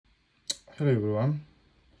Hello everyone.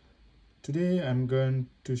 Today I'm going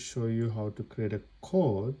to show you how to create a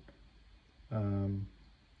code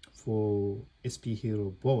for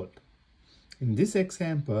Sphero Bolt. In this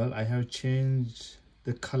example, I have changed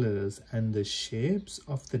the colors and the shapes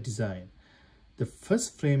of the design. The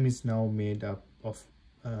first frame is now made up of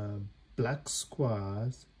black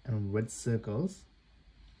squares and red circles,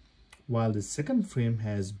 while the second frame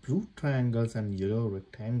has blue triangles and yellow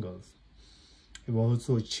rectangles. I've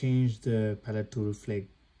also changed the palette to reflect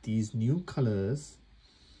these new colors.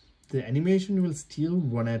 The animation will still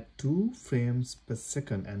run at 2 frames per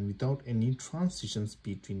second and without any transitions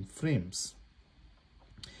between frames.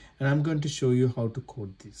 And I'm going to show you how to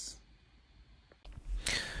code this.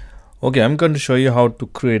 Okay, I'm going to show you how to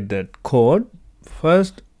create that code.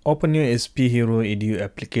 First, open your Sphero Edu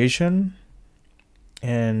application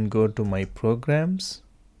and go to My Programs.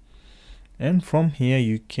 And from here,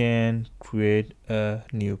 you can create a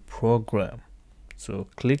new program. So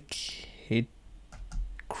hit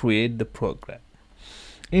create the program.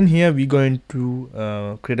 In here, we're going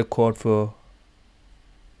to create a code for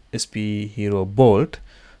Sphero Bolt.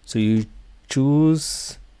 So you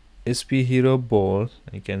choose Sphero Bolt.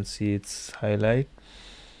 You can see it's highlight,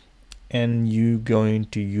 and you're going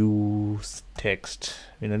to use text.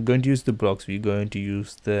 We're not going to use the blocks. We're going to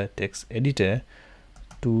use the text editor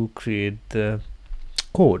to create the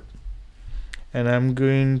code, and I'm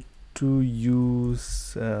going to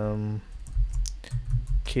use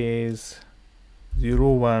case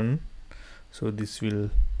 01. So this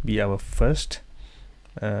will be our first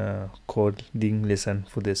coding lesson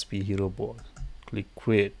for the Sphero Bolt. Click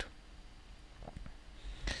create.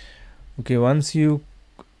 Okay, once you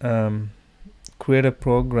create a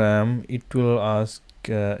program, it will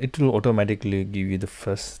automatically give you the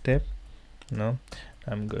first step. Now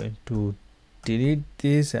I'm going to delete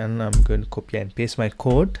this, and I'm going to copy and paste my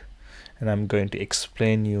code, and I'm going to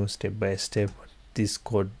explain you step by step what this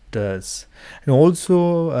code does, and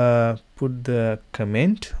also put the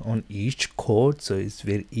comment on each code, so it's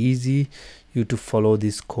very easy you to follow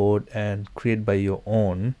this code and create by your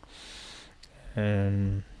own.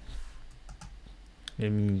 And let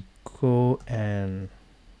me go and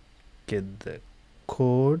get the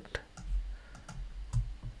code.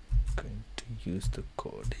 Use the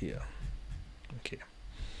code here.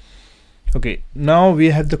 Okay, now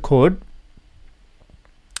we have the code.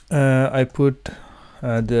 I put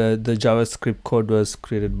the JavaScript code was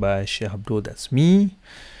created by Sphero, that's me,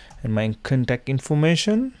 and my contact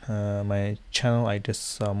information, my channel IT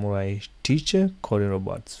Samurai Teacher, coding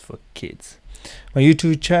robots for kids, my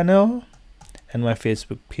YouTube channel, and my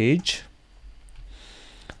Facebook page.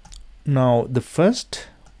 Now the first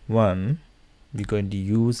one, we're going to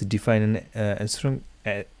use define an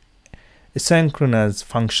asynchronous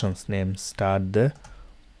functions name start the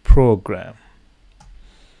program,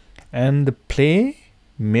 and the play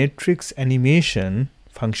matrix animation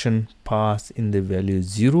function pass in the value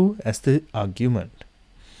 0 as the argument.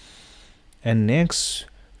 And next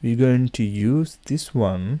we're going to use this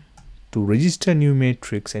one to register new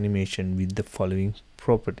matrix animation with the following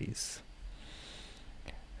properties.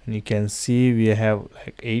 And you can see we have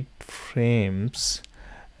like 8 frames.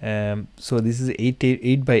 So this is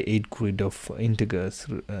 8 by 8 grid of integers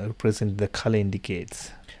represent the color indicates.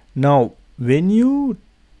 Now when you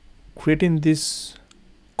creating this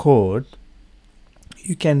code,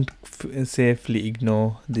 you can safely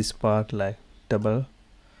ignore this part, like double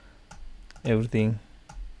everything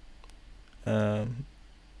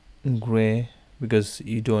gray, because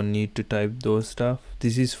you don't need to type those stuff.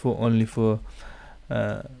 This is for only for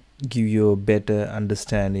give you a better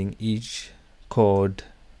understanding each code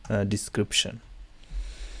description.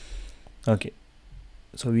 Okay,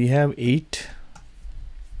 so we have 8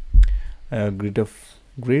 grid of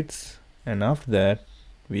grids, and after that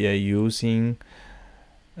we are using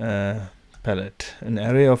palette, an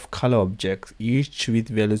array of color objects, each with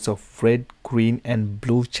values of red, green, and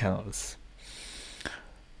blue channels.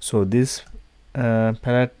 So this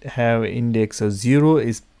palette have index of 0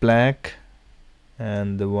 is black,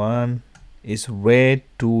 and the 1 is red,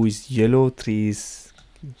 2 is yellow, 3 is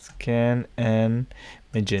cyan, and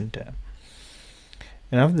magenta.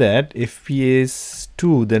 And after that, FPS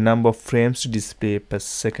 2, the number of frames to display per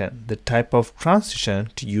second, the type of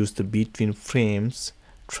transition to use the between frames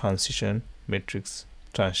transition, matrix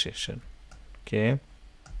transition. Okay,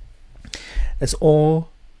 that's all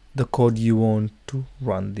the code you want to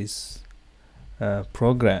run this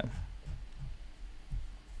program.